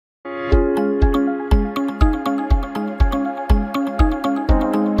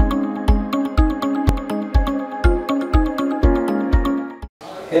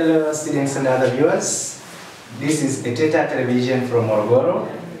Hello students and other viewers. This is Eteta Television from Morogoro.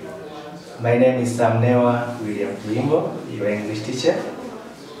 My name is Mnewa your English teacher.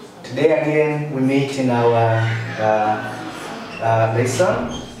 Today again we meet in our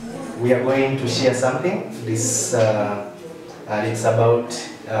lesson. We are going to share something. It's about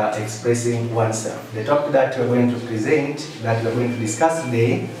expressing oneself. The topic that we are going to present, that we are going to discuss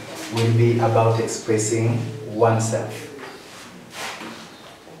today, will be about expressing oneself.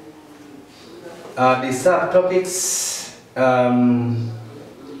 The subtopics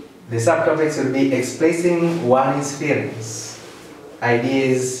will be expressing one's feelings,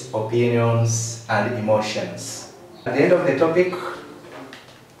 ideas, opinions, and emotions. At the end of the topic,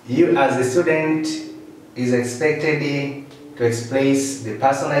 you as a student is expected to express the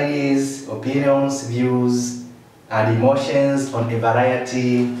personal ideas, opinions, views, and emotions on a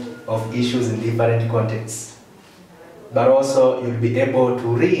variety of issues in different contexts. But also you'll be able to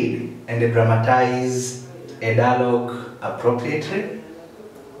read and dramatize a dialogue appropriately.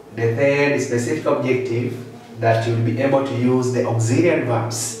 The third specific objective, that you'll be able to use the auxiliary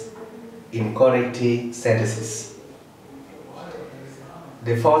verbs in correct sentences.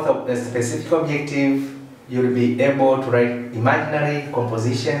 The fourth specific objective, you'll be able to write imaginary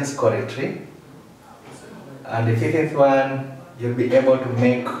compositions correctly. And the fifth one, you'll be able to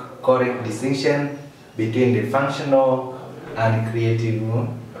make correct distinction between the functional and creative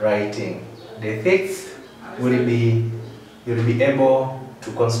writing. The sixth will be, you'll be able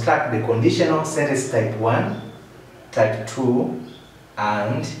to construct the conditional sentence type 1, type 2,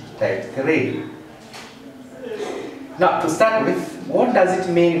 and type 3. Now, to start with, what does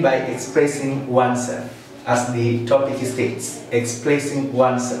it mean by expressing oneself? As the topic states, expressing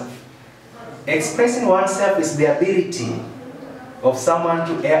oneself. Expressing oneself is the ability of someone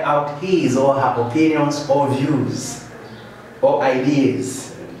to air out his or her opinions or views or ideas.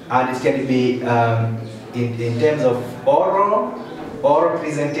 And it can be in terms of oral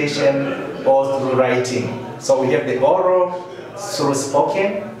presentation, or through writing. So we have the oral through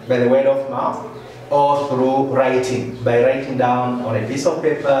spoken, by the word of mouth, or through writing, by writing down on a piece of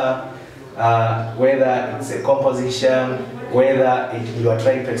paper, whether it's a composition, whether you are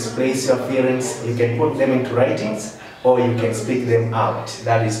trying to express your feelings, you can put them into writings, or you can speak them out.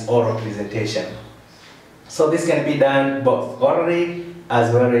 That is oral presentation. So this can be done both orally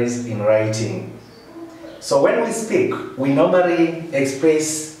as well as in writing. So when we speak, we normally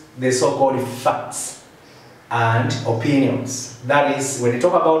express the so-called facts and opinions. That is, when you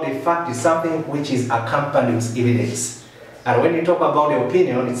talk about a fact, it's something which is accompanied with evidence. And when you talk about the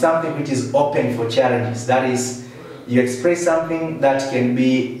opinion, it's something which is open for challenges. That is, you express something that can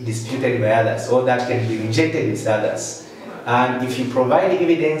be disputed by others, or that can be rejected with others. And if you provide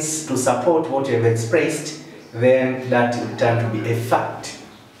evidence to support what you have expressed, then that will turn to be a fact.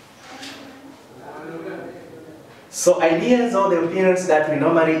 So ideas or the opinions that we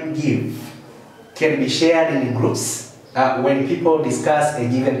normally give can be shared in groups when people discuss a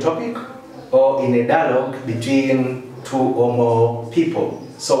given topic, or in a dialogue between two or more people.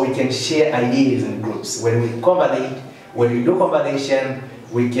 So we can share ideas in groups. When we do conversation,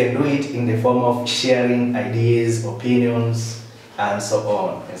 we can do it in the form of sharing ideas, opinions, and so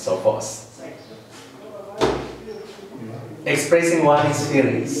on and so forth. Expressing one's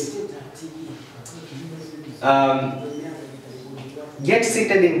feelings. Get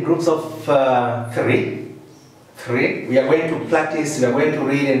seated in groups of three. We are going to practice, we are going to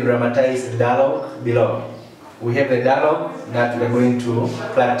read and dramatize the dialogue below. We have the dialogue that we are going to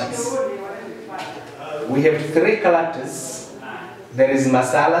practice. We have three characters. There is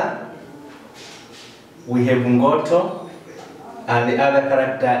Masala, we have Ngoto, and the other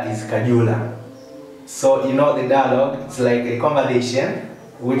character is Kajula. So you know the dialogue, it's like a conversation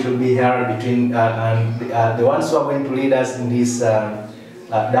which will be held between the ones who are going to lead us in this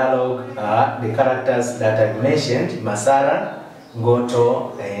dialogue are the characters that I've mentioned, Masala,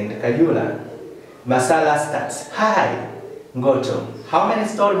 Ngoto, and Kajula. Masala starts, "Hi, Ngoto, how many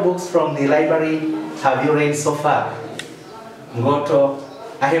storybooks from the library have you read so far?" Ngoto,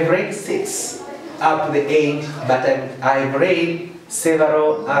 "I have read 6 up to the 8, but I have read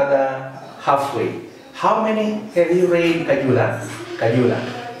several other halfway." "How many have you read, Kajula?" Kajula,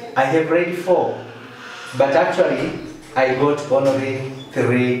 "I have read 4, but actually I got only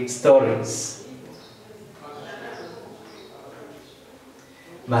 3 stories."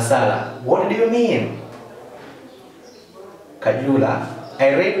 Masala, "What do you mean?" Kajula,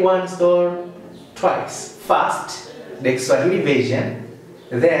 "I read one story twice. First, the Swahili version,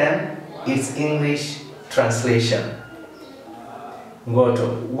 then its English translation."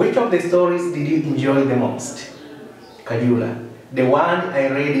 Ngoto, "Which of the stories did you enjoy the most?" Kajula, The one I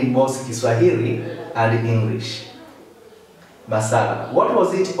read in both Kiswahili and English. Masala. What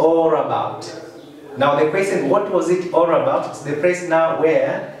was it all about? Now the question, what was it all about? It's the place now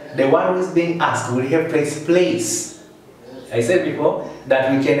where the one who is being asked will have to explain. I said before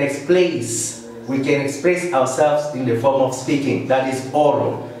that we can express ourselves in the form of speaking, that is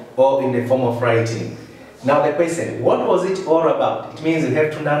oral, or in the form of writing. Now the question, what was it all about? It means you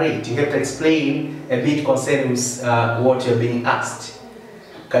have to narrate, you have to explain a bit concerning what you're being asked.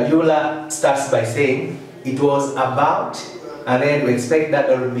 Kajula starts by saying, it was about, and then we expect that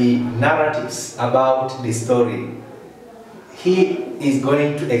there will be narratives about the story. He is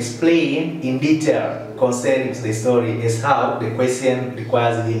going to explain in detail concerning the story as how the question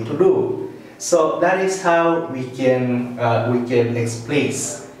requires him to do. So that is how we can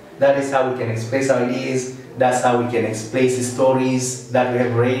express. That is how we can express our ideas. That's how we can express the stories that we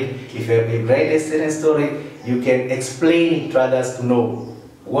have read. If you have read a certain story, you can explain it to others to know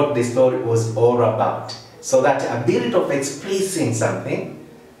what the story was all about. So that ability of expressing something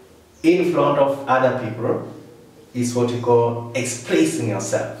in front of other people is what you call expressing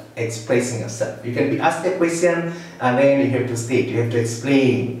yourself. Expressing yourself. You can be asked a question and then you have to state, you have to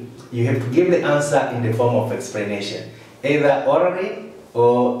explain. You have to give the answer in the form of explanation, either orally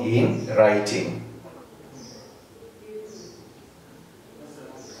or in writing.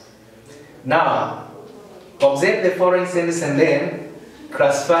 Now, observe the following sentences and then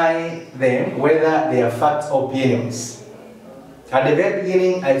classify them whether they are facts or opinions. At the very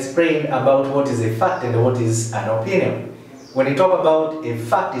beginning, I explained about what is a fact and what is an opinion. When you talk about a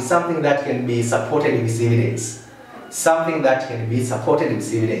fact, it's something that can be supported with evidence. Something that can be supported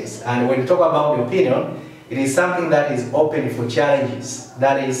with evidence. And when you talk about the opinion, it is something that is open for challenges.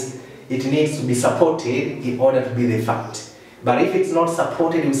 That is, it needs to be supported in order to be the fact. But if it's not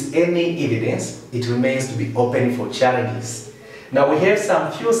supported with any evidence, it remains to be open for challenges. Now we have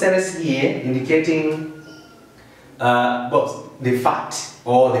some few sentences here indicating both the fact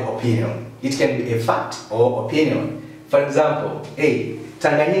or the opinion. It can be a fact or opinion. For example, A.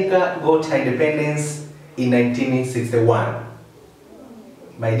 Tanganyika got her independence in 1961.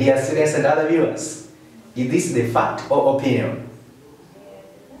 My dear students and other viewers, is this the fact or opinion?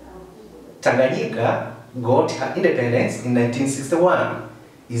 Tanganyika got her independence in 1961.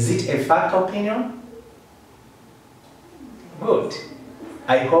 Is it a fact or opinion? Good.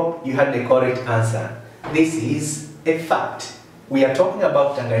 I hope you had the correct answer. This is a fact. We are talking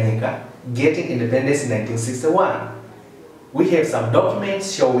about Tanganyika getting independence in 1961. We have some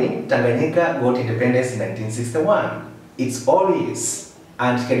documents showing Tanganyika got independence in 1961. It's obvious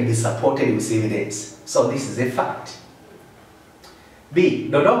and can be supported with evidence. So this is a fact. B.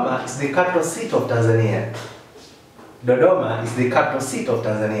 Dodoma is the capital seat of Tanzania. Dodoma is the capital seat of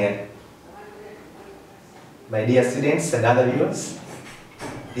Tanzania. My dear students and other viewers,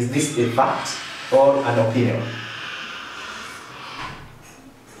 is this a fact or an opinion?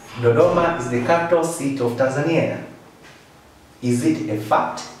 Dodoma is the capital seat of Tanzania. Is it a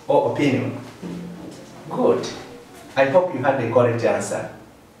fact or opinion? Good. I hope you had the correct answer.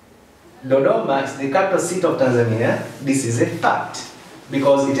 Dodoma is the capital seat of Tanzania. This is a fact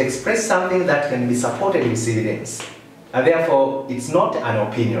because it expresses something that can be supported with evidence. And therefore, it's not an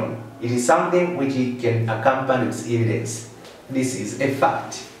opinion. It is something which it can accompany with evidence. This is a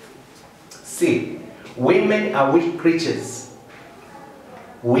fact. C. Women are weak creatures.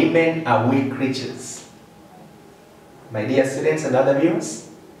 Women are weak creatures. My dear students and other viewers,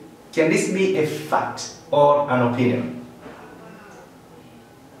 can this be a fact or an opinion?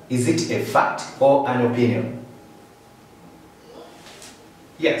 Is it a fact or an opinion?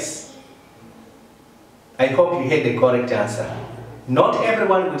 Yes. I hope you had the correct answer. Not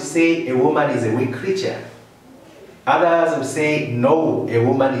everyone would say a woman is a weak creature. Others would say, no, a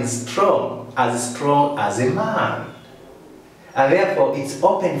woman is strong as a man. And therefore, it's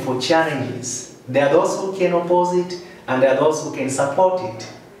open for challenges. There are those who can oppose it, and there are those who can support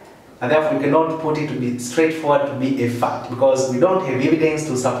it. And therefore, we cannot put it to be straightforward to be a fact, because we don't have evidence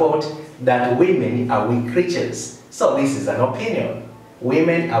to support that women are weak creatures. So this is an opinion.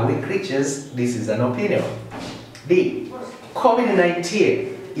 Women are weak creatures, this is an opinion. D.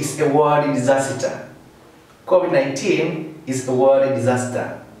 COVID-19 is a world disaster. COVID-19 is a world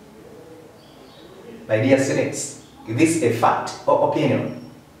disaster. My dear students, is this a fact or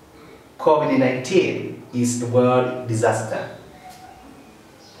opinion? COVID-19 is a world disaster.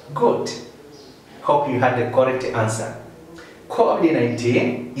 Good. Hope you had the correct answer.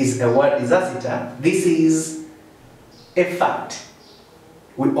 COVID-19 is a world disaster. This is a fact.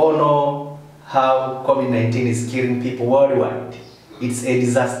 We all know how COVID-19 is killing people worldwide. It's a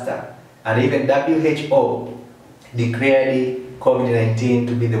disaster. And even WHO declared COVID-19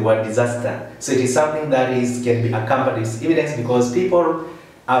 to be the word disaster. So it is something that can be accompanied with evidence, because people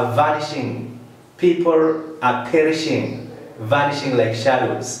are vanishing, people are perishing, vanishing like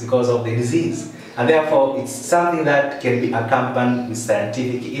shadows because of the disease. And therefore, it's something that can be accompanied with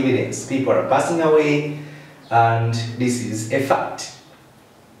scientific evidence. People are passing away, and this is a fact.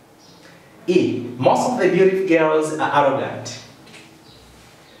 E. Most of the beautiful girls are arrogant.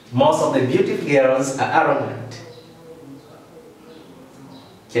 Most of the beautiful girls are arrogant.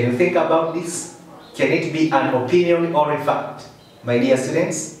 Can you think about this? Can it be an opinion or a fact, my dear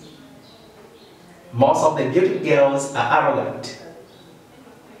students? Most of the beautiful girls are arrogant.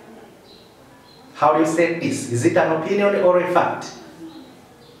 How do you say this? Is it an opinion or a fact?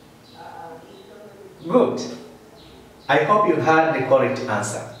 Good. I hope you heard the correct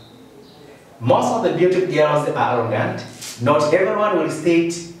answer. Most of the beautiful girls are arrogant. Not everyone will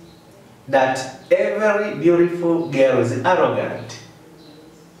state that every beautiful girl is arrogant.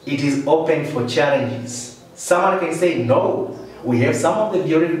 It is open for challenges. Someone can say, no, we have some of the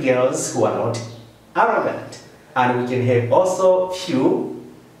beautiful girls who are not arrogant. And we can have also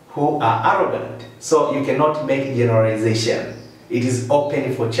few who are arrogant. So you cannot make a generalization. It is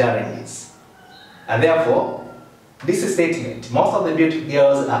open for challenges. And therefore, this statement, most of the beautiful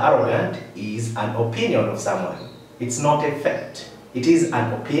girls are arrogant, is an opinion of someone. It's not a fact. It is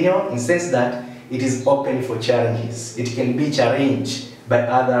an opinion in the sense that it is open for challenges. It can be challenged by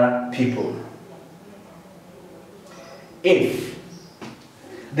other people. If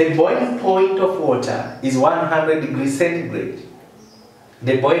the boiling point of water is 100 degrees centigrade,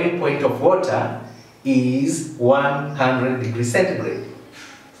 the boiling point of water is 100 degrees centigrade.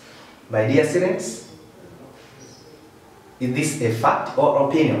 My dear students, is this a fact or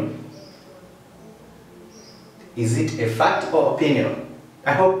opinion? Is it a fact or opinion?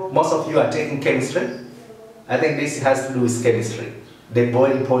 I hope most of you are taking chemistry. I think this has to do with chemistry. The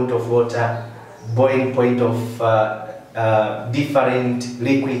boiling point of water, boiling point of different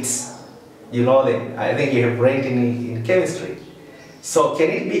liquids. You know them. I think you have read in chemistry. So can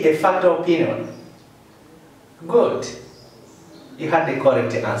it be a fact or opinion? Good. You had the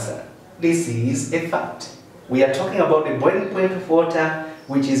correct answer. This is a fact. We are talking about the boiling point of water,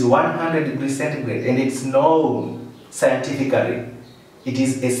 which is 100 degrees centigrade, and it's known scientifically. It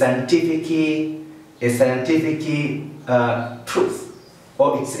is a scientific truth,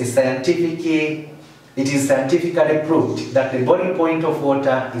 or it is scientifically proved that the boiling point of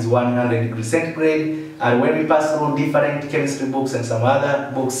water is 100 degrees centigrade. And when we pass through different chemistry books and some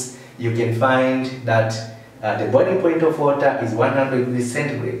other books, you can find that the boiling point of water is 100 degrees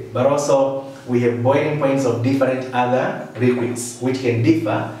centigrade. But also, we have boiling points of different other liquids, which can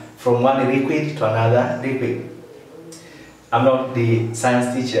differ from one liquid to another liquid. I'm not the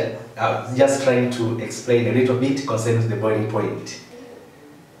science teacher. I'm just trying to explain a little bit concerning the boiling point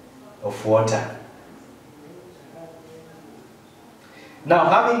of water. Now,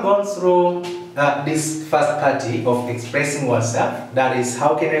 having gone through this first party of expressing oneself, that is,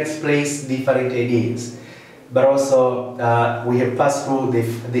 how can you express different ideas? But also, we have passed through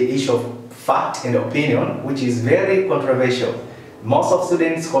the issue of fact and opinion, which is very controversial. Most of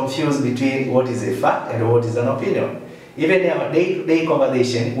students confuse between what is a fact and what is an opinion. Even in our day-to-day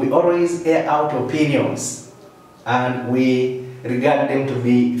conversation, we always air out opinions, and we regard them to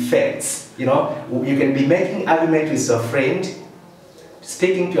be facts. You know, you can be making argument with your friend,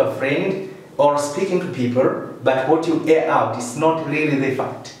 speaking to your friend, or speaking to people, but what you air out is not really the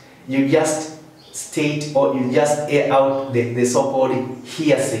fact. You just state, or you just air out the so-called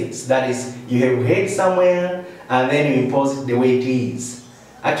hearsays. That is, you have heard somewhere and then you impose it the way it is.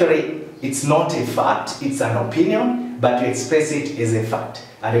 Actually, it's not a fact, it's an opinion, but you express it as a fact.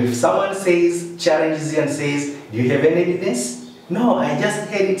 And if someone challenges you and says, do you have any evidence? No, I just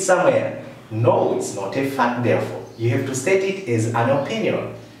heard it somewhere. No, it's not a fact, therefore. You have to state it as an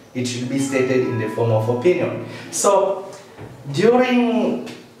opinion. It should be stated in the form of opinion. So, during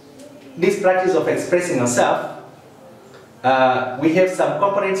this practice of expressing yourself, we have some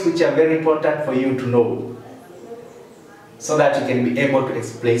components which are very important for you to know, so that you can be able to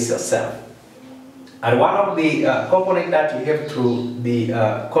express yourself. And one of the components that you have to be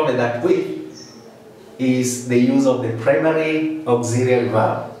confident with is the use of the primary auxiliary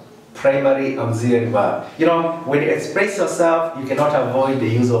verb. Primary auxiliary verb. You know, when you express yourself, you cannot avoid the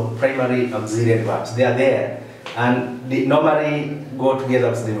use of primary auxiliary verbs. They are there, and they normally go together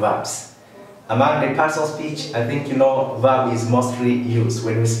with the verbs. Among the parts of speech, I think you know verb is mostly used.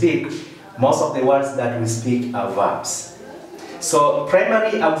 When we speak, most of the words that we speak are verbs. So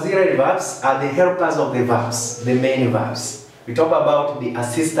primary auxiliary verbs are the helpers of the verbs, the main verbs. We talk about the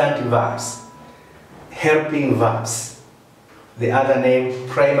assistant verbs, helping verbs. the other name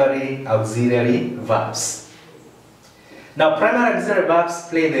primary auxiliary verbs. Now, primary auxiliary verbs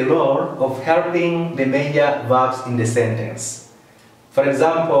play the role of helping the major verbs in the sentence. For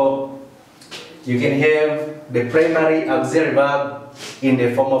example, you can have the primary auxiliary verb in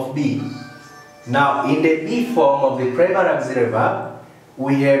the form of be. Now, in the be form of the primary auxiliary verb,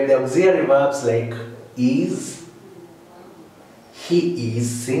 we have the auxiliary verbs like is, he is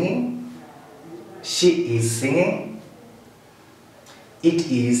singing, she is singing,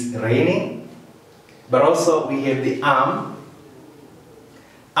 it is raining, but also we have the am,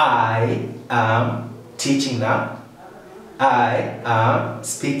 I am teaching now, I am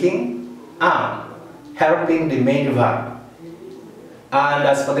speaking, am helping the main verb. And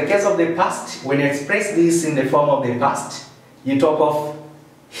as for the case of the past, when you express this in the form of the past, you talk of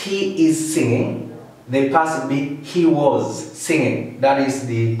he is singing, the past will be he was singing. That is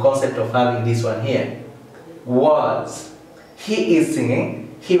the concept of having this one here. Was. He is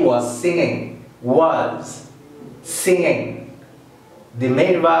singing, he was singing, was singing. The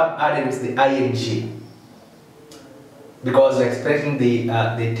main verb added is the ing, because we're expressing the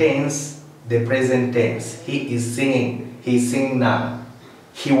tense, the present tense. He is singing, he is singing now.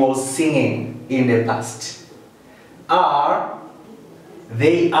 He was singing in the past. Are,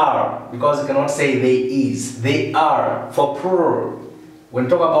 they are, because you cannot say they is. They are for plural. When we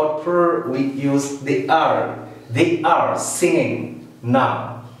talk about plural, we use they are. They are singing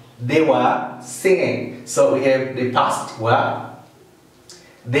now. They were singing. So we have the past were.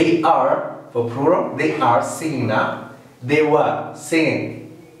 They are for plural. They are singing now. They were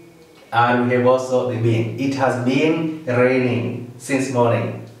singing. And we have also the been. It has been raining since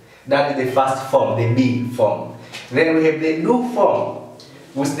morning. That is the first form, the be form. Then we have the do form.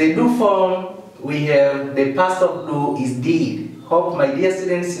 With the do form, we have the past of do is did. Hope my dear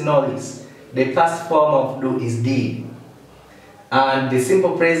students know this. The past form of do is did. And the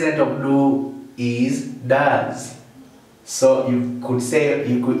simple present of do is does. So you could say,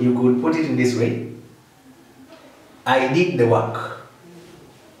 you could put it in this way. I did the work.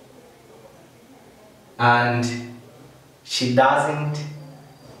 And she doesn't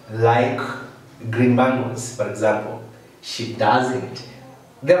like green mangoes, for example. She doesn't.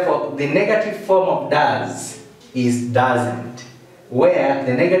 Therefore, the negative form of does is doesn't, where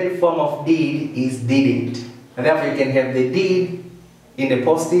the negative form of did is didn't. And therefore, you can have the did in the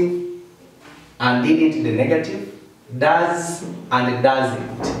positive and didn't in the negative, does and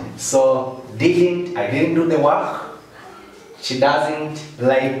doesn't. So, didn't, I didn't do the work. She doesn't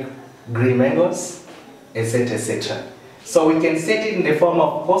like green mangoes, etc., etc. So we can set it in the form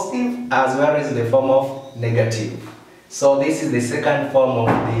of positive as well as in the form of negative. So this is the second form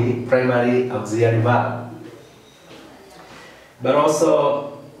of the primary auxiliary verb. But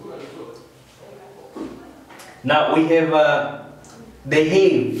also, now we have the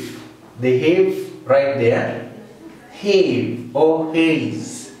have. The have right there. Have or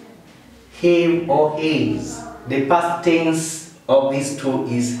has. Have or has. The past tense of these two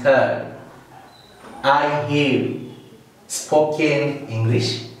is heard. I have spoken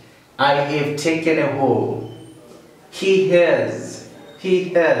English. I have taken a home. He has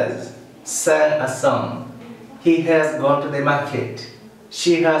sang a song. He has gone to the market.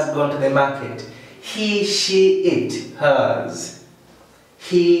 She has gone to the market. He, she, it, hers.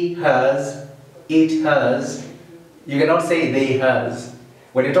 He has, it has. You cannot say they has.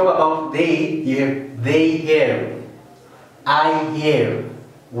 When you talk about they, you have they have, I have,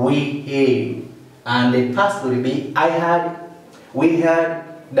 we have. And the past will be I had, we had.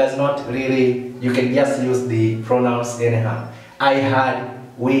 Does not really, you can just use the pronouns anyhow. I had,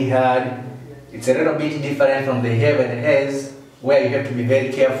 we had. It's a little bit different from the have and has, where you have to be very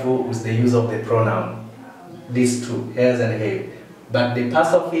careful with the use of the pronoun. These two, has and have. But the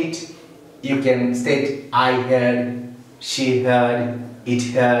past of it, you can state I had, she had, it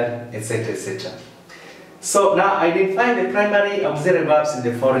had, etc., etc. So now identify the primary auxiliary verbs in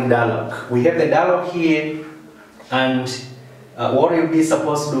the following dialogue. We have the dialogue here, and what you'll be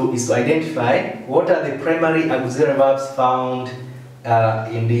supposed to do is to identify what are the primary auxiliary verbs found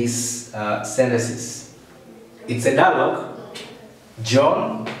in these sentences. It's a dialogue.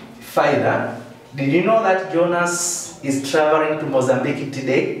 John, father, did you know that Jonas is traveling to Mozambique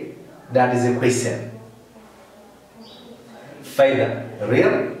today? That is a question. Father,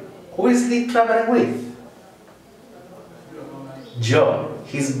 real? Who is he traveling with? John,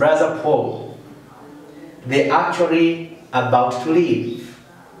 his brother Paul. They actually about to leave.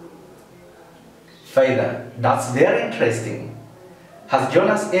 Father, that's very interesting. Has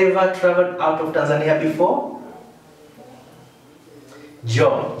Jonas ever traveled out of Tanzania before?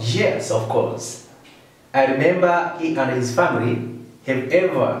 John, yes, of course. I remember he and his family have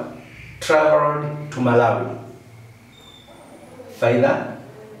ever traveled to Malawi. Further,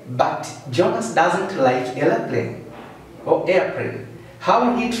 but Jonas doesn't like airplane or airplane. How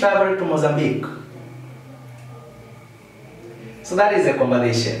will he travel to Mozambique? So that is a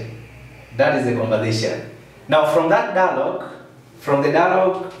conversation. That is a conversation. Now from that dialogue, from the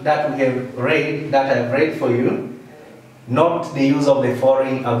dialogue that we have read, that I have read for you, note the use of the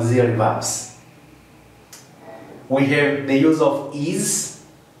following auxiliary verbs. We have the use of is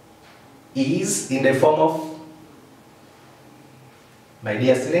in the form of, my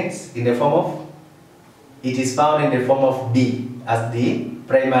dear students, in the form of, it is found in the form of be as the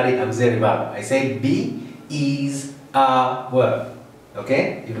primary auxiliary verb. I said be is a verb.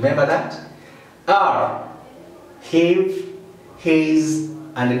 Okay, you remember that? Are, have, has,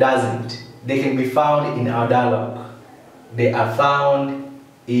 and doesn't. They can be found in our dialogue. They are found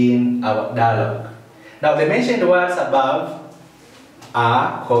in our dialogue. Now the mentioned words above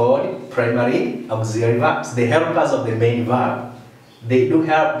are called primary auxiliary verbs, the helpers of the main verb. They do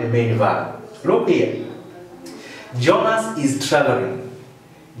help the main verb. Look here. Jonas is traveling.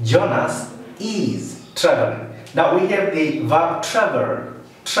 Jonas is traveling. Now we have the verb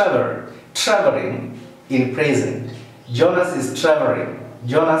traveling in present. Jonas is traveling.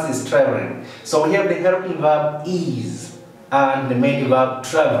 Jonas is traveling. So we have the helping verb is and the main verb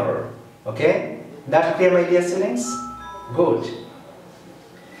travel. Okay? That clear, my dear students? Good.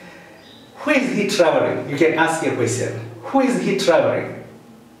 Who is he traveling? You can ask a question. Who is he traveling?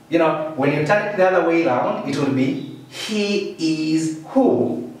 You know, when you turn it the other way around, it will be he is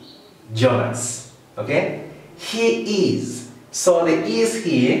who? Jonas. Okay? He is. So the is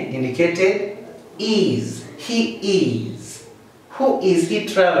here indicated is. He is. Who is he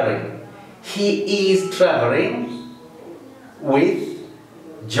traveling? He is traveling with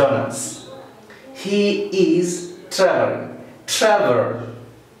Jonas. He is traveling. Travel.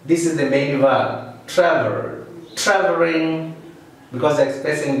 This is the main verb. Travel. Traveling, because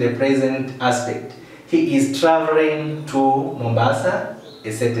expressing the present aspect. He is traveling to Mombasa,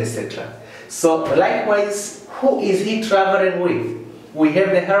 etc., etc. So likewise, who is he traveling with? We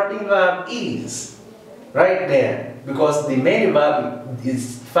have the helping verb is right there, because the main verb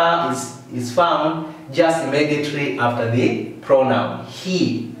is found just immediately after the pronoun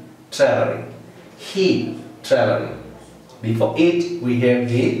he traveling. He traveling. Before it, we have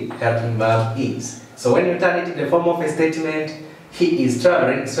the helping verb is. So when you turn it in the form of a statement, he is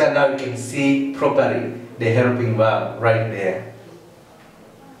traveling, so now you can see properly the helping verb right there.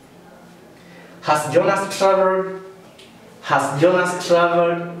 Has Jonas traveled? Has Jonas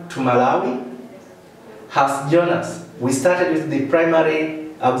traveled to Malawi? Has Jonas? We started with the primary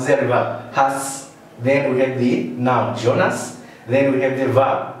auxiliary verb. Has, then we have the noun Jonas, then we have the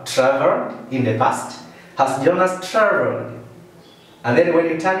verb travel in the past. Has Jonas traveled? And then when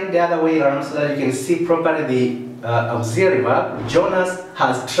you turn it the other way around so that you can see properly the auxiliary verb, Jonas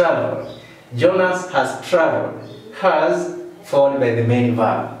has traveled. Jonas has traveled. Has followed by the main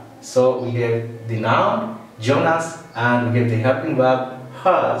verb. So we have the noun Jonas and we have the helping verb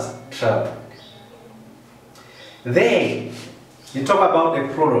has traveled. Then you talk about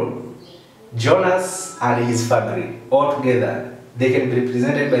the plural. Jonas and his family all together. They can be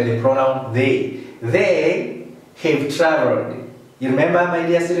represented by the pronoun they. They have traveled. You remember, my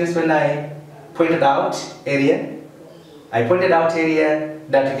dear students, when I pointed out earlier? I pointed out earlier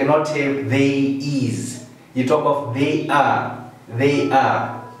that you cannot have they is. You talk of they are.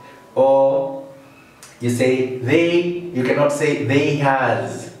 Or you say they, you cannot say they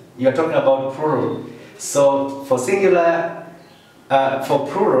has. You are talking about plural. So for singular, for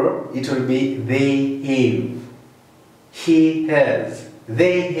plural, it will be they have. He has.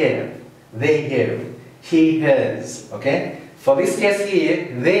 They have. He has. Okay? For this case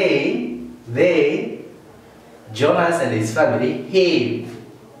here, they, Jonas and his family have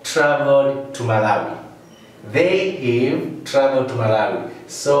traveled to Malawi. They have traveled to Malawi.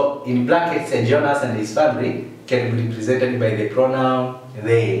 So in brackets, Jonas and his family can be represented by the pronoun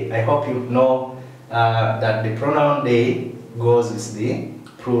they. I hope you know that the pronoun they goes with the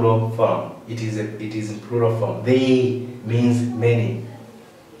plural form. It is in plural form. They means many.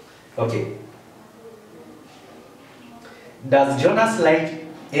 Okay. Does Jonas like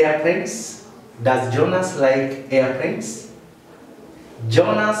airplanes? Does Jonas like airplanes?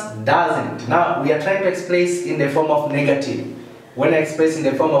 Jonas doesn't. Now we are trying to express in the form of negative. When I express in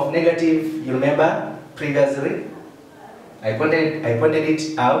the form of negative, you remember previously I pointed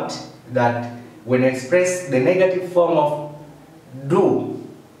it out that when I express the negative form of do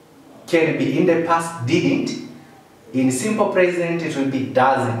can be in the past didn't. In simple present it will be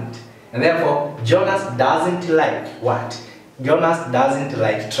doesn't. And therefore, Jonas doesn't like what? Jonas doesn't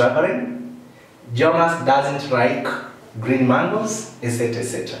like traveling. Jonas doesn't like green mangoes, etc.,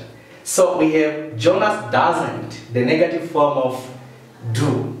 etc. So we have Jonas doesn't, the negative form of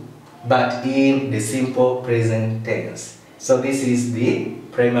do, but in the simple present tense. So this is the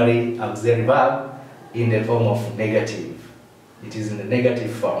primary auxiliary verb in the form of negative. It is in the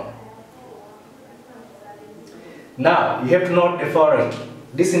negative form. Now, you have to note the following.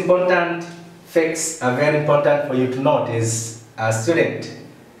 These important facts are very important for you to note as a student.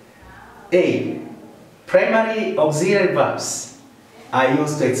 A. Primary auxiliary verbs are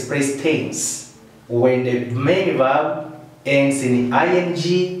used to express tense when the main verb ends in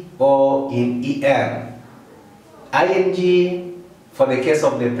ing or in en. Ing for the case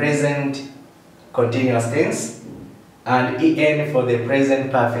of the present continuous tense and en for the present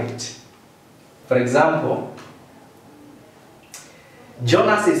perfect. For example,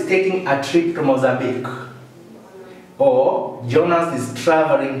 Jonas is taking a trip to Mozambique, or Jonas is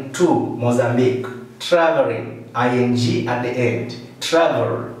traveling to Mozambique. Traveling, ing at the end.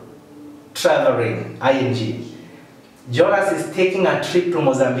 Travel, traveling, ing. Jonas is taking a trip to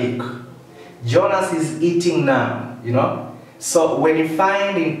Mozambique. Jonas is eating now, you know. So when you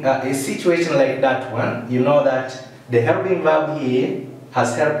find in a situation like that one, you know that the helping verb here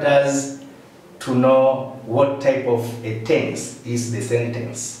has helped us to know what type of a tense is the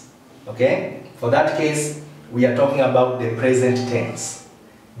sentence. Okay? For that case, we are talking about the present tense.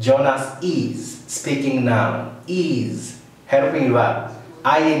 Jonas is speaking now. Is helping verb.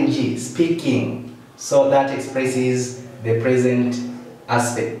 Ing speaking. So that expresses the present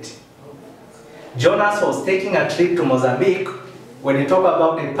aspect. Jonas was taking a trip to Mozambique. When you talk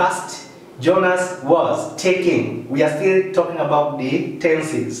about the past, Jonas was taking. We are still talking about the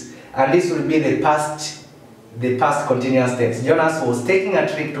tenses. And this will be the past continuous tense. Jonas was taking a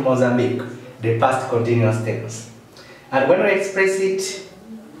trip to Mozambique, the past continuous tense. And when we express it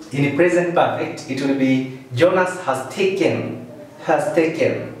in the present perfect, it will be Jonas has taken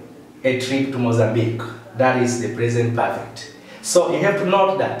a trip to Mozambique. That is the present perfect. So you have to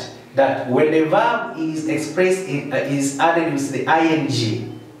note that when the verb is expressed is added with the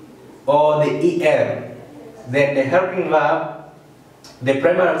ing or the en, then the helping verb, the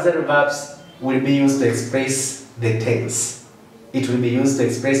primary auxiliary verbs will be used to express the tense. It will be used to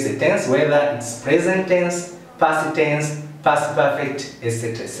express the tense, whether it's present tense, past perfect,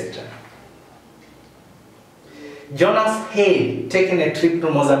 etc., etc. Jonas had taken a trip to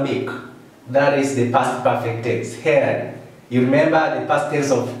Mozambique. That is the past perfect tense. Had. You remember the past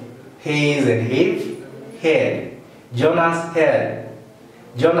tense of has and have? Had. Jonas had.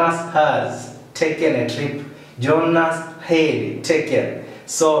 Jonas has taken a trip. Jonas had taken.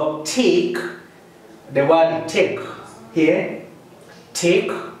 So take, the word take here,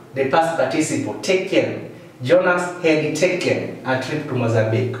 take the past participle, taken. Jonas had taken a trip to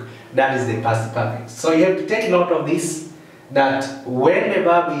Mozambique. That is the past perfect. So you have to take note of this, that when the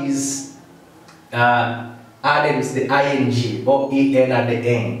verb is added with the ing or en at the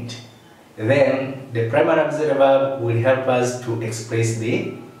end, then the primary auxiliary verb will help us to express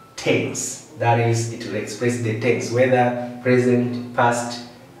the tense. That is, it will express the tense, whether present, past,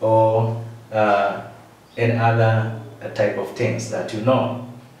 or any other type of tense that you know.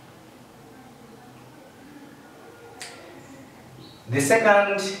 The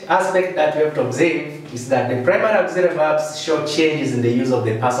second aspect that we have to observe is that the primary auxiliary verbs show changes in the use of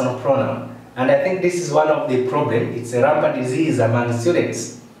the personal pronoun. And I think this is one of the problems. It's a rampant disease among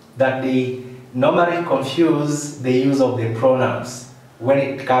students that they normally confuse the use of the pronouns when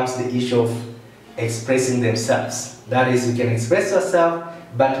it comes to the issue of expressing themselves. That is, you can express yourself,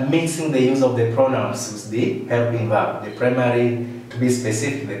 but mixing the use of the pronouns with the helping verb, the primary, to be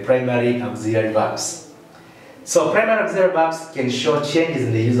specific, the primary auxiliary verbs. So primary auxiliary verbs can show changes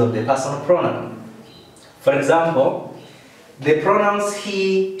in the use of the personal pronoun. For example, the pronouns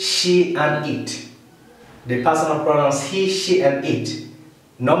he, she, and it. The personal pronouns he, she, and it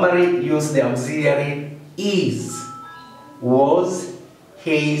normally use the auxiliary is, was,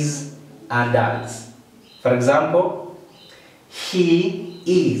 his, and does. For example, he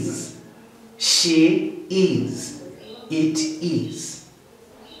is, she is, it is,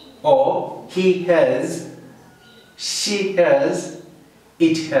 or he has, she has,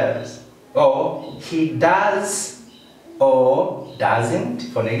 it has, or he does or doesn't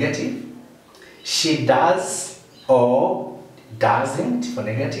for negative, she does or doesn't for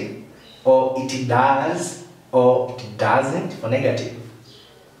negative, or it does or it doesn't for negative.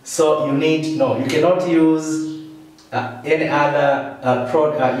 So you need to know, you cannot use any other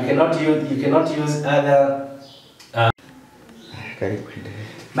you cannot use other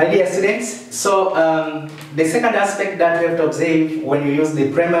My dear students, so the second aspect that we have to observe when you use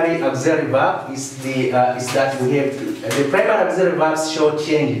the primary auxiliary verb is that we have the primary auxiliary verbs show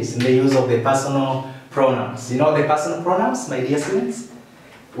changes in the use of the personal pronouns. You know the personal pronouns, my dear students?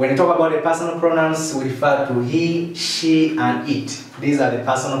 When you talk about the personal pronouns, we refer to he, she, and it. These are the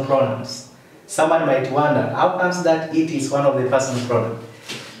personal pronouns. Someone might wonder, how comes that it is one of the personal pronouns?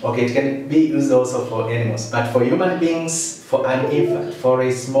 Okay, it can be used also for animals, but for human beings, for an infant, for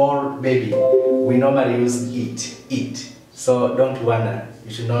a small baby, we normally use it. So don't wonder.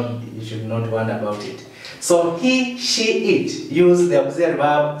 You should not wonder about it. So he, she, it use the auxiliary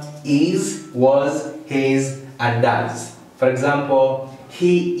verb is, was, has, and does. For example,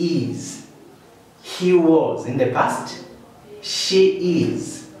 he is, he was in the past, she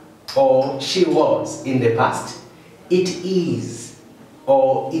is, or she was in the past, it is,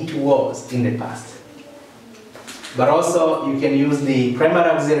 or it was in the past. But also you can use the primary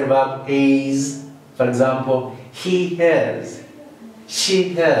auxiliary verb is. For example, he has,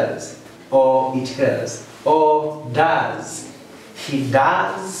 she has, or it has, or does, he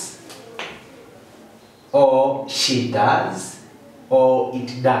does, or she does, or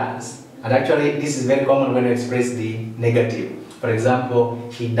it does. And actually this is very common when you express the negative. For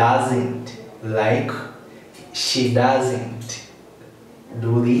example, he doesn't like, she doesn't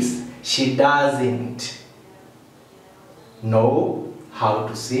do this, she doesn't know how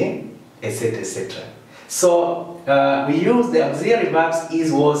to sing, etc., etc. So we use the auxiliary verbs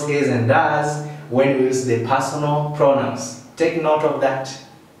is, was, has, and does when we use the personal pronouns. Take note of that.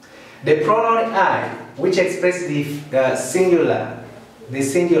 The pronoun I, which expresses the singular,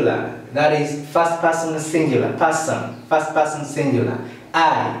 that is first person singular, first person singular.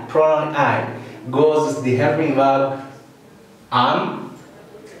 I, pronoun I, goes with the helping verb am,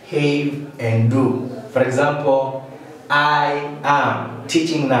 have, and do. For example, I am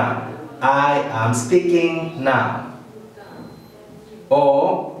teaching now, I am speaking now.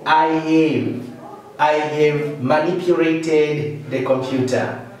 Or I have manipulated the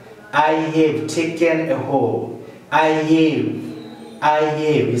computer, I have taken a hole, I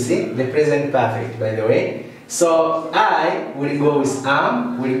have, you see, the present perfect, by the way. So I will go with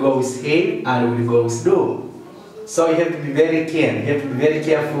am, will go with have, and will go with do. So you have to be very keen, you have to be very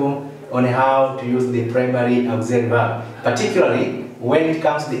careful on how to use the primary auxiliary verb, particularly when it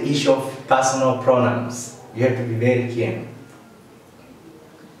comes to the issue of personal pronouns. You have to be very keen.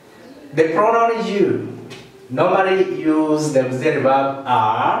 The pronoun you normally use the auxiliary verb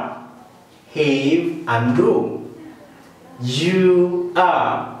are, have, and do. You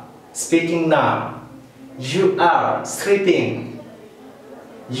are speaking now. You are sleeping.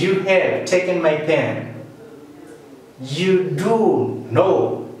 You have taken my pen. You do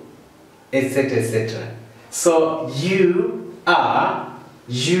know, etc., etc. So you are,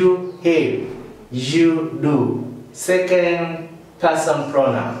 you have, you do. Second person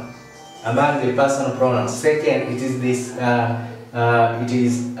pronoun. Among the personal pronouns, second, it is this.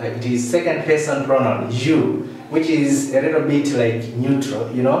 It is second person pronoun you, which is a little bit like neutral,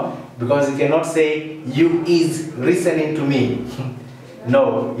 you know, because you cannot say you is listening to me.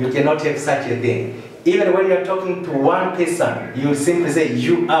 No, you cannot have such a thing. Even when you are talking to one person, you simply say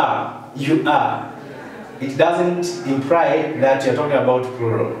you are, you are. It doesn't imply that you are talking about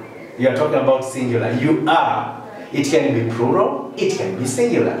plural. You are talking about singular. You are. It can be plural, it can be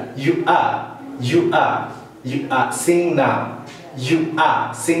singular. You are, you are, you are singing now. You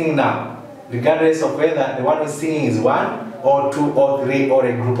are singing now. Regardless of whether the one who is singing is one, or two, or three, or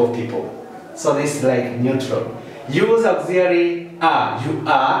a group of people. So this is like neutral. Use auxiliary are, you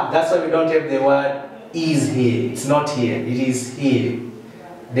are. That's why we don't have the word is here. It's not here. It is here.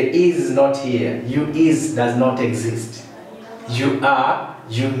 The is not here. You is does not exist. You are,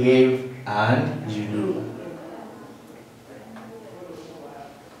 you have, and you do.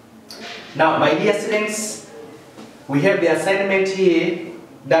 Now, my dear students, we have the assignment here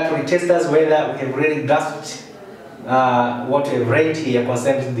that will test us whether we have really grasped what we have read here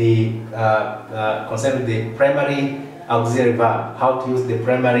concerning the primary auxiliary verb, how to use the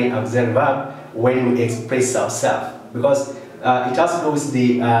primary auxiliary verb when we express ourselves. Because it has to do with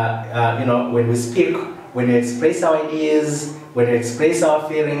the, when we speak, when we express our ideas, when we express our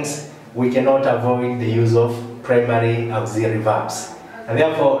feelings, we cannot avoid the use of primary auxiliary verbs. And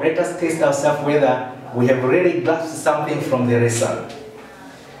therefore, let us test ourselves whether we have really grasped something from the lesson.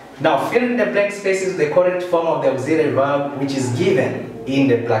 Now, fill in the blank spaces with the correct form of the auxiliary verb which is given in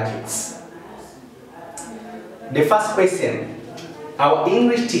the brackets. The first question, our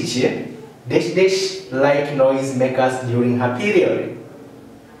English teacher like noise makers during her period.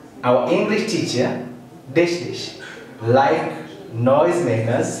 Our English teacher like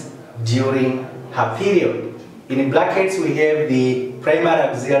noisemakers during her period. In brackets we have the primary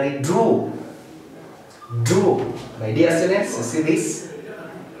auxiliary do. Do. My dear students, you see this?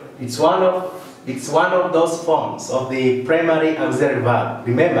 It's one of those forms of the primary auxiliary verb.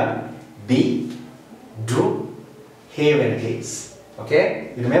 Remember, be, do, have and has.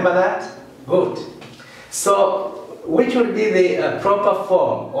 Okay? You remember that? Good. So, which would be the proper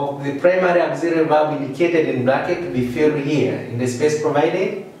form of the primary auxiliary verb indicated in bracket to be filled here in the space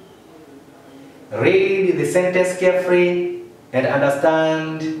provided? Read the sentence carefully and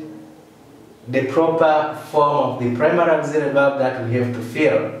understand the proper form of the primary auxiliary verb that we have to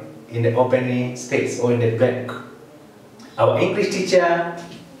fill in the opening space or in the blank. Our English teacher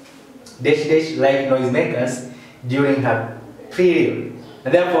like noisemakers during her period.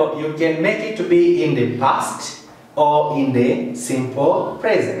 And therefore, you can make it to be in the past or in the simple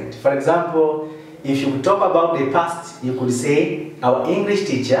present. For example, if you talk about the past, you could say, our English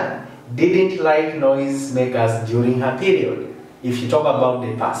teacher didn't like noisemakers during her period. If you talk about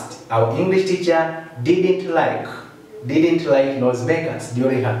the past, our English teacher didn't like noisemakers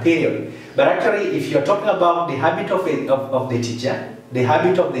during her period. But actually, if you're talking about the habit of the teacher,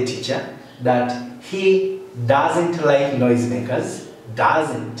 that he doesn't like noisemakers,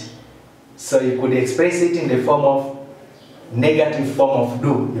 doesn't. So you could express it in the form of negative form of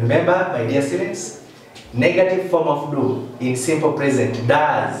do. You remember, my dear students? Negative form of do in simple present,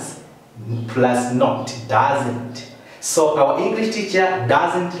 does plus not, doesn't. So our English teacher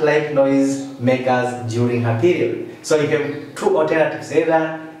doesn't like noisemakers during her period. So you have two alternatives,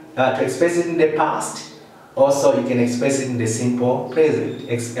 either to express it in the past, also you can express it in the simple present,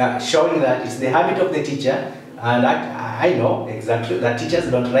 showing that it's the habit of the teacher, and I know exactly that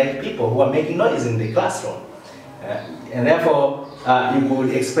teachers don't like people who are making noise in the classroom. And therefore, you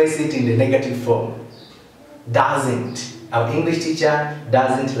could express it in the negative form. Doesn't. Our English teacher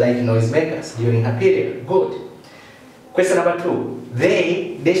doesn't like noisemakers during her period. Good. Question number 2.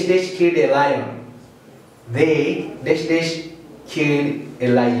 They killed a lion. They killed a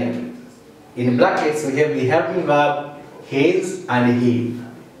lion. In brackets, we have the helping verb has and have.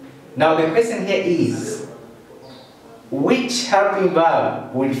 Now the question here is, which helping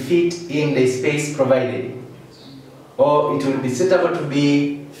verb will fit in the space provided? Or it will be suitable to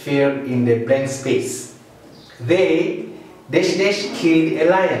be filled in the blank space. They killed a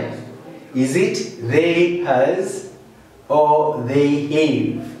lion. Is it they has or they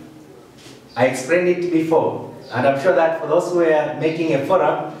have? I explained it before, and I'm sure that for those who are making a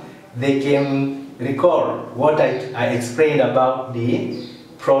follow-up, they can recall what I explained about the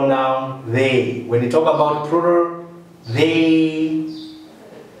pronoun they. When you talk about plural, they,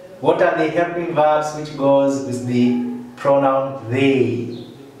 what are the helping verbs which goes with the pronoun they?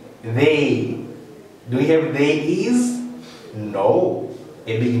 They. Do we have they is? No.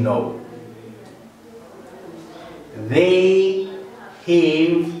 A big no. They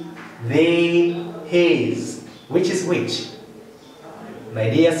have, they has. Which is which? My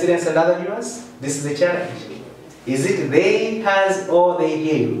dear students and other viewers, this is the challenge. Is it they has or they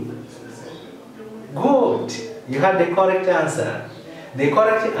have? Good. You had the correct answer. The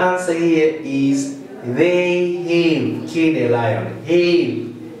correct answer here is they have killed a lion.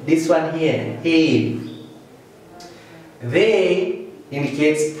 Have. This one here. Have. They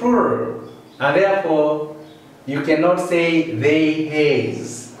indicates plural, and therefore you cannot say they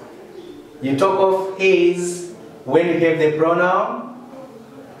has. You talk of has when you have the pronoun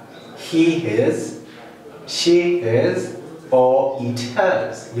he has, she has, or it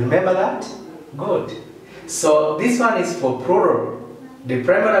has. You remember that? Good. So this one is for plural. The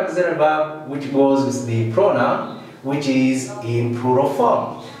primary auxiliary verb which goes with the pronoun which is in plural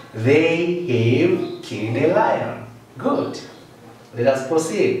form. They have killed a lion. Good. Let us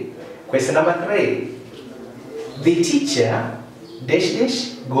proceed. Question number 3. The teacher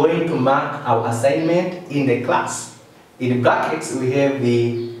going to mark our assignment in the class. In brackets we have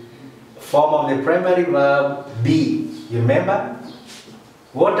the form of the primary verb be. You remember?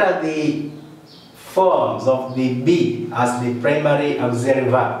 What are the forms of the be as the primary auxiliary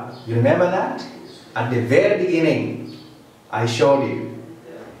verb? You remember that? At the very beginning, I showed you.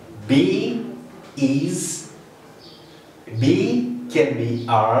 Be, is, be can be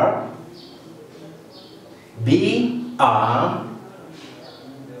are, be, are,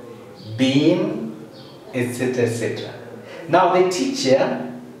 been, etc., etc. Now the teacher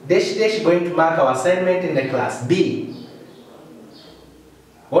going to mark our assignment in the class. Be.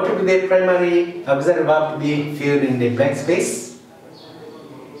 What would be the primary auxiliary verb to be filled in the blank space?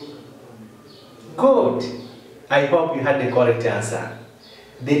 Good. I hope you had the correct answer.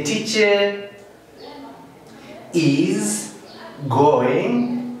 The teacher is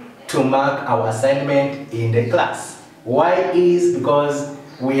going to mark our assignment in the class. Why is because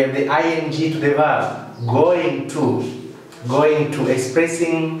we have the ing to the verb, going to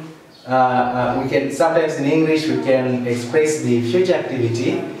expressing, we can sometimes in English we can express the future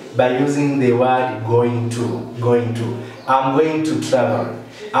activity by using the word going to. I'm going to travel.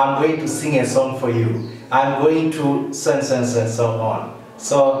 I'm going to sing a song for you. I'm going to so and so on.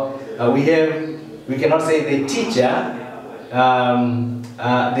 So we cannot say the teacher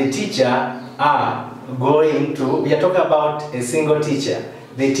are going to, we are talking about a single teacher.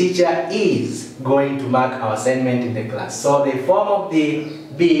 The teacher is going to mark our assignment in the class. So the form of the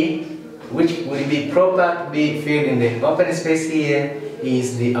be, which will be proper to be filled in the open space here,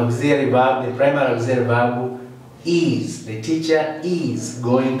 is the auxiliary verb, the primary auxiliary verb is. The teacher is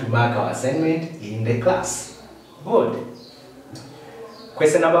going to mark our assignment in the class. Good.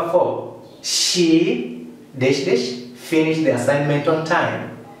 Question number 4. She finished the assignment on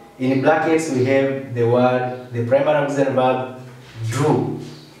time. In brackets we have the word, the primary auxiliary verb do.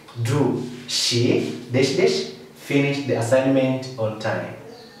 She finished the assignment on time.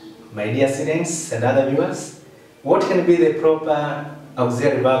 My dear students and other viewers, what can be the proper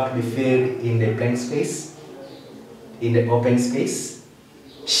auxiliary verb to be filled in the blank space, in the open space?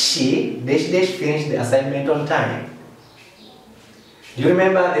 She finished the assignment on time. Do you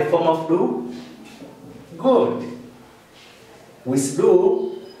remember the form of do? Good. With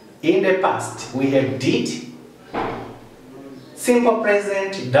do, in the past we have did, simple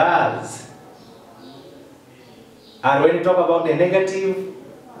present does, and when you talk about the negative,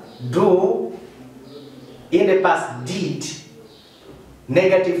 do, in the past did,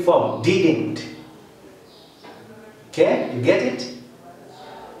 negative form didn't. Okay, you get it?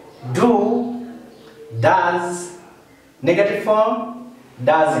 Do, does, negative form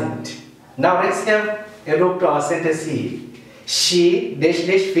doesn't. Now let's have a look to our sentence here. She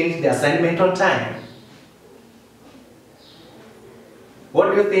finished the assignment on time. What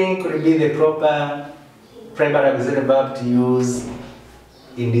do you think could be the proper primary auxiliary verb to use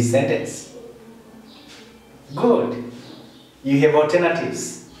in this sentence? Good. You have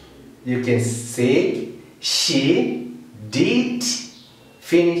alternatives. You can say she did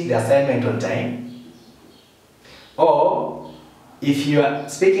finish the assignment on time, or if you are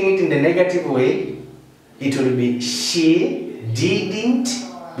speaking it in the negative way, it will be she didn't,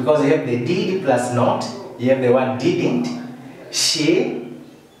 because you have the did plus not, you have the word didn't. She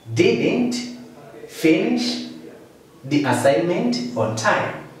didn't finish the assignment on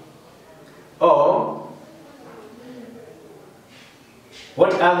time. Or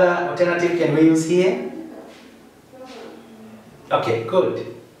what other alternative can we use here? Okay,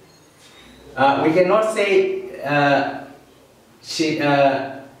 good. We cannot say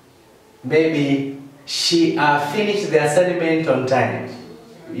maybe she finished the assignment on time.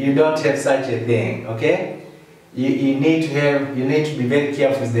 You don't have such a thing, okay? You need to be very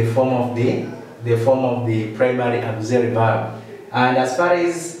careful with the form of the primary auxiliary verb. And as far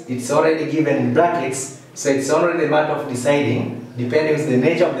as it's already given in brackets, so it's already a matter of deciding, depending on the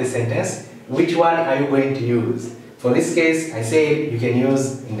nature of the sentence, which one are you going to use. For this case, I say you can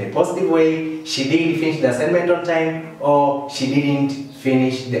use in a positive way, she did finish the assignment on time, or she didn't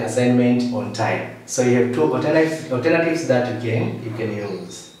finish the assignment on time. So you have two alternatives that you can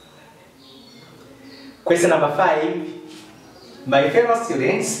use. Question number 5. My fellow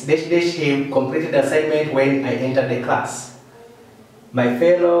students have completed the assignment when I entered the class. My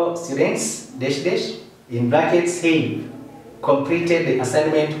fellow students in brackets have completed the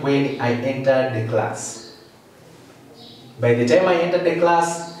assignment when I entered the class. By the time I entered the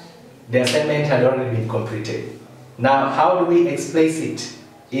class, the assignment had already been completed. Now, how do we express it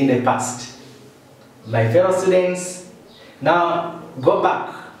in the past? My fellow students, now go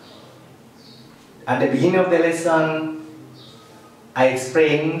back. At the beginning of the lesson, I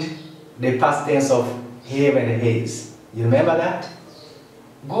explained the past tense of have and has. You remember that?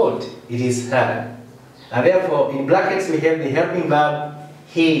 Good. It is had. And therefore, in brackets we have the helping verb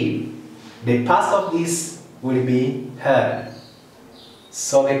have. The past of this will be had.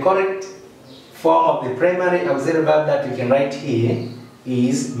 So the correct form of the primary auxiliary verb that we can write here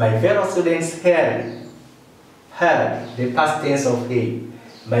is my fellow students had the past tense of have.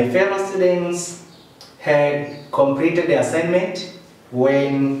 My fellow students had completed the assignment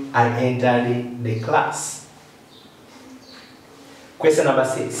when I entered the class. Question number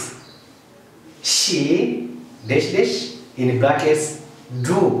 6. She in brackets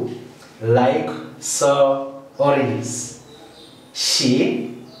do like saw oranges.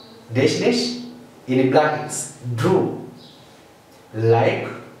 She in brackets do like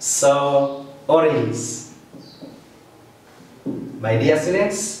saw oranges. my dear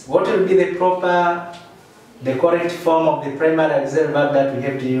students, what will be the correct form of the primary auxiliary verb that we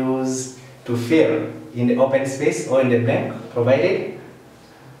have to use to fill in the open space or in the blank provided?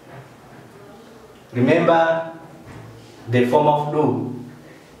 Remember the form of do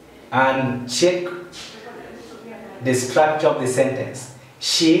and check the structure of the sentence.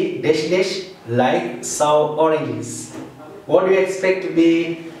 She dash dash like sour oranges. What do you expect to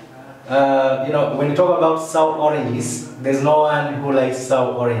be, when you talk about sour oranges, there's no one who likes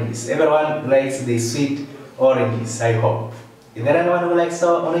sour oranges. Everyone likes the sweet oranges, I hope. Is there anyone who likes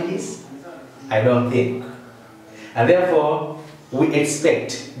sour oranges? I don't think. And therefore, we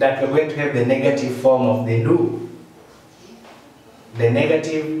expect that we're going to have the negative form of the do. The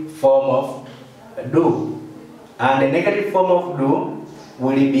negative form of do. And the negative form of do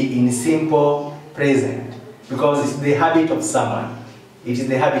will be in simple present, because it's the habit of someone. It is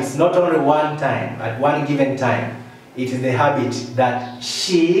the habit, it's not only one time, at one given time. It is the habit that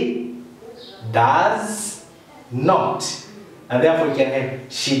she does not. And therefore you can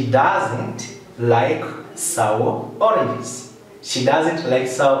have she doesn't like sour oranges. She doesn't like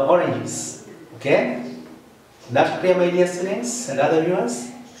sour oranges. Okay? That clear, my dear students and other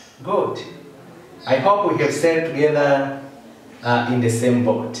viewers? Good. I hope we have said together in the same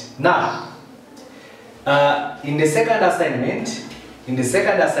boat. Now, in the second assignment,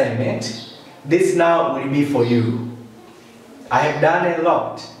 this now will be for you. I have done a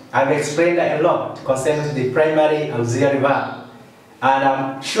lot. I've explained a lot concerning the primary auxiliary verb. And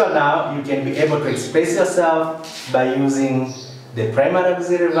I'm sure now you can be able to express yourself by using the primary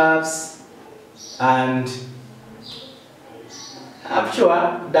auxiliary verbs, and I'm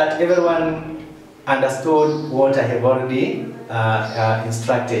sure that everyone understood what I have already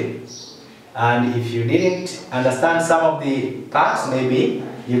instructed. And if you didn't understand some of the parts, maybe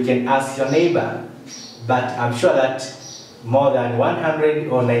you can ask your neighbor. But I'm sure that more than 100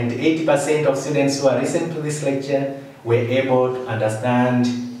 or 98% of students who are listening to this lecture were able to understand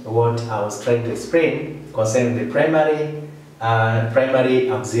what I was trying to explain concerning the primary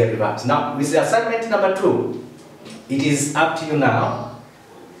auxiliary verbs. Now, with the assignment number 2, it is up to you now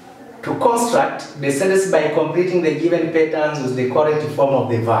to construct the sentence by completing the given patterns with the correct form of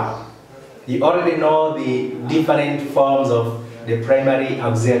the verb. You already know the different forms of the primary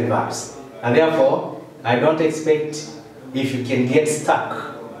auxiliary verbs, and therefore I don't expect if you can get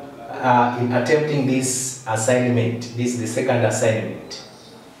stuck in attempting this assignment. This is the second assignment.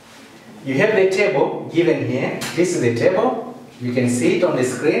 You have the table given here. This is the table. You can see it on the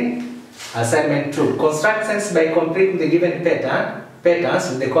screen. Assignment 2. Construct sentence by completing the given patterns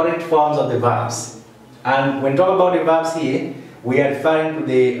with the correct forms of the verbs. And when talk about the verbs here, we are referring to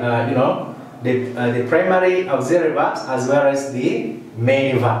the the primary auxiliary verbs as well as the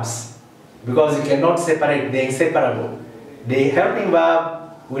main verbs, because you cannot separate. They're inseparable. The helping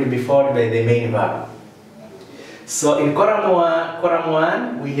verb will be followed by the main verb. So in column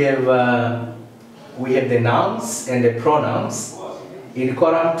one, we have the nouns and the pronouns. In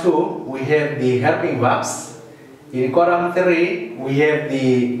column 2, we have the helping verbs. In column 3, we have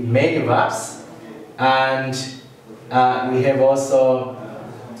the main verbs, and we have also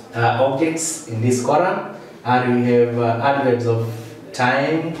objects in this column, and we have adverbs of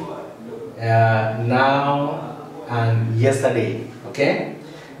time, now, and yesterday. Okay.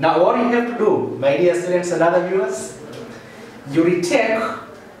 Now, what you have to do, my dear students and other viewers, you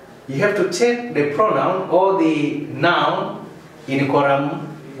have to take the pronoun or the noun in column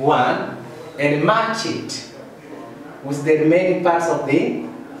 1 and match it with the remaining parts of the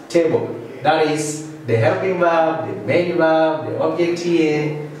table. That is the helping verb, the main verb, the object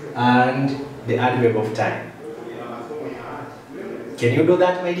here, and the adverb of time. Can you do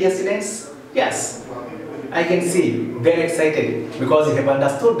that, my dear students? Yes. I can see you very excited because you have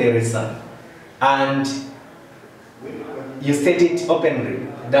understood the lesson and you stated openly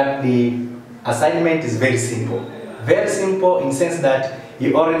that the assignment is very simple. Very simple in the sense that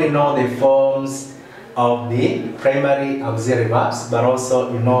you already know the forms of the primary auxiliary verbs, but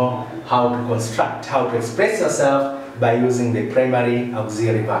also you know how to construct, how to express yourself by using the primary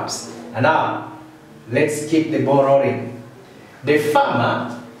auxiliary verbs. And now, let's keep the ball rolling. The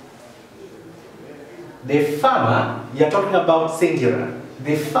farmer, you're talking about singular.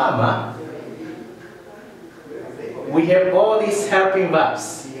 The farmer, we have all these helping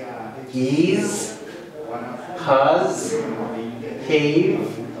verbs. Is, has,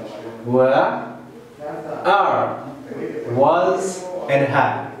 have, were, are, was, and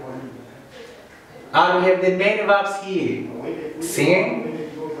had. And we have the main verbs here. Sing,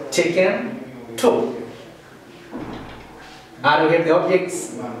 taken, took. And we have the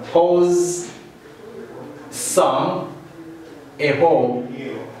objects pose, sung, a hoe,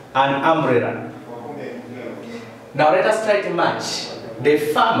 an umbrella. Now let us try to match. The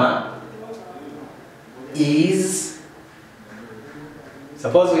farmer is,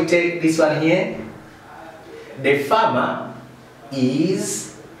 suppose we take this one here. The farmer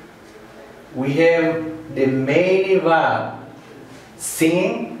is, we have the main verb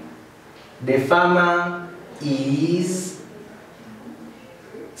singing. The farmer is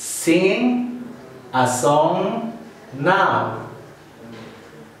singing a song now.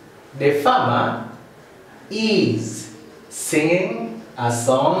 The farmer is singing a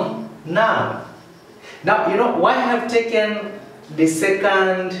song now. Now, you know why I have taken the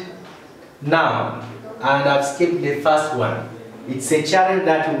second noun and I've skipped the first one. It's a challenge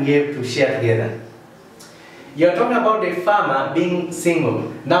that we have to share together. You're talking about the farmer being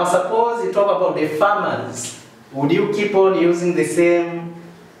single. Now suppose you talk about the farmers. Would you keep on using the same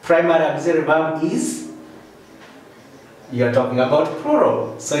primary auxiliary verb is? You're talking about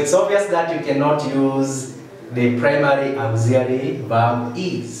plural. So it's obvious that you cannot use the primary auxiliary verb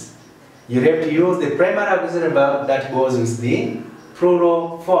is. You have to use the primary auxiliary verb that goes with the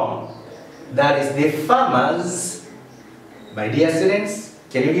plural form. That is the farmers. My dear students,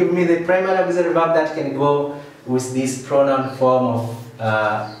 can you give me the primary auxiliary verb that can go with this pronoun form of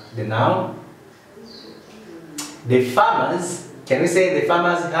the noun? The farmers, can we say the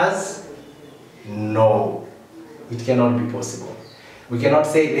farmers has? No, it cannot be possible. We cannot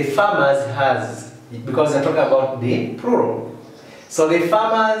say the farmers has because we're talking about the plural. So the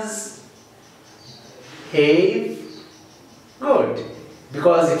farmers have, good,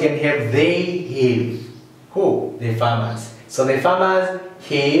 because you can have they have. Who? The farmers. So the farmers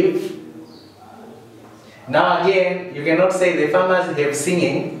have. Now again, you cannot say the farmers have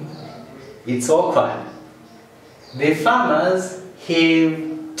singing. It's awkward. The farmers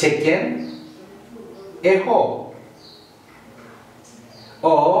have taken a hoe.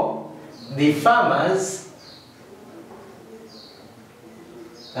 Or the farmers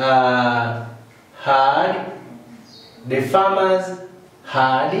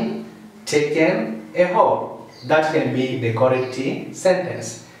had taken a hoe. That can be the correct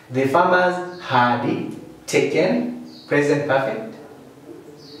sentence. The farmers had taken, present perfect.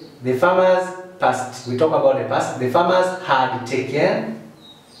 The farmers, past, we talk about the past. The farmers had taken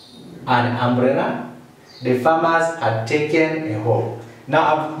an umbrella. The farmers had taken a hoe.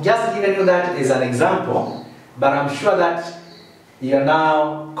 Now I've just given you that as an example, but I'm sure that you're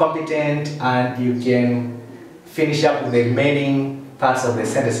now competent and you can finish up with the remaining parts of the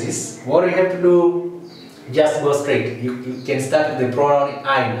sentences. What you have to do, just go straight. You can start with the pronoun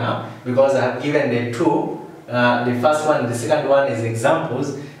I now, because I have given the two. The first one and the second one is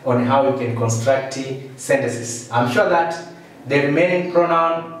examples on how you can construct sentences. I'm sure that the remaining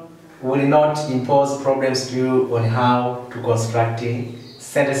pronoun will not impose problems to you on how to construct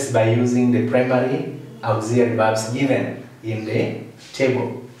sentences by using the primary auxiliary verbs given in the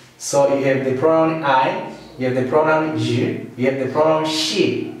table. So you have the pronoun I, you have the pronoun je, you have the pronoun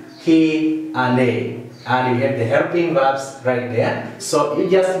she, he and they, and you have the helping verbs right there. So you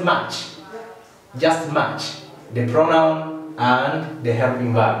just match the pronoun and the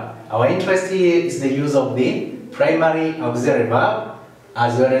helping verb. Our interest here is the use of the primary auxiliary verb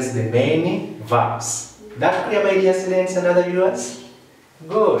as well as the main verbs. That clear, my dear students and other viewers?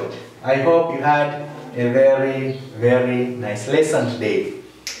 Good. I hope you had a very, very nice lesson today.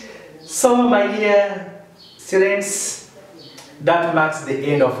 So, my dear students, that marks the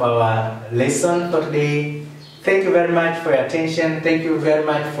end of our lesson for today. Thank you very much for your attention. Thank you very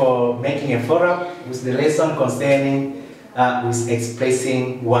much for making a follow-up with the lesson concerning with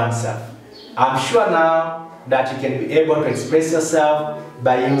expressing oneself. I'm sure now that you can be able to express yourself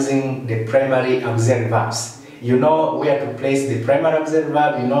by using the primary auxiliary verbs. You know where to place the primary auxiliary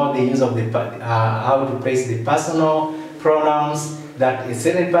verb, you know the use of the how to place the personal pronouns, that a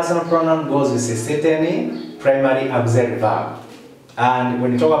certain personal pronoun goes with a certain primary auxiliary verb. And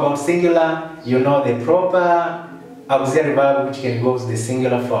when you talk about singular, you know the proper auxiliary verb which can go with the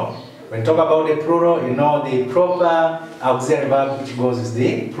singular form. When you talk about the plural, you know the proper auxiliary verb which goes with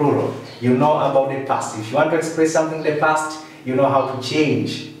the plural. You know about the past. If you want to express something in the past, you know how to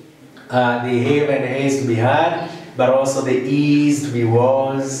change the have and has to be had, but also the is to be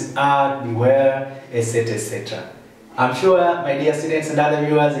was, are to be were, etc., etc. I'm sure, my dear students and other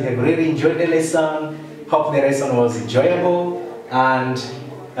viewers, you have really enjoyed the lesson. Hope the lesson was enjoyable, and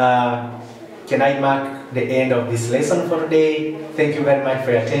can I mark the end of this lesson for today. Thank you very much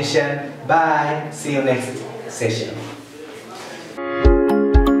for your attention. Bye. See you next session.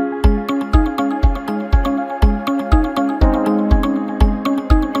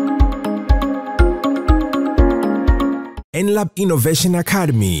 NLab Innovation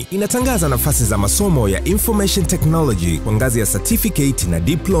Academy inatangaza nafasi za masomo ya Information Technology kwa ngazi ya certificate na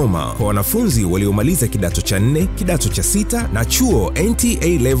diploma kwa wanafunzi waliomaliza kidato cha 4, kidato cha 6 na chuo NTA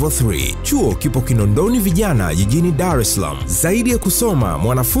Level 3. Chuo kipo Kinondoni Vijana jijini Dar es Salaam. Zaidi ya kusoma,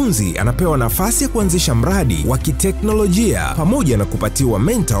 mwanafunzi anapewa nafasi ya kuanzisha mradi wa kiteknolojia pamoja na kupatiwa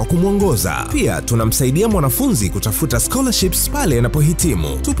mentor wa kumwongoza. Pia tunamsaidia mwanafunzi kutafuta scholarships pale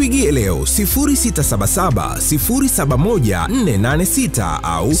anapohitimu. Tupigie leo 0677 071 486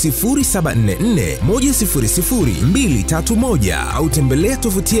 au 0744 100 231 au tembelea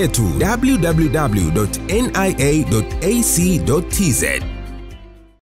tovuti yetu www.nia.ac.tz.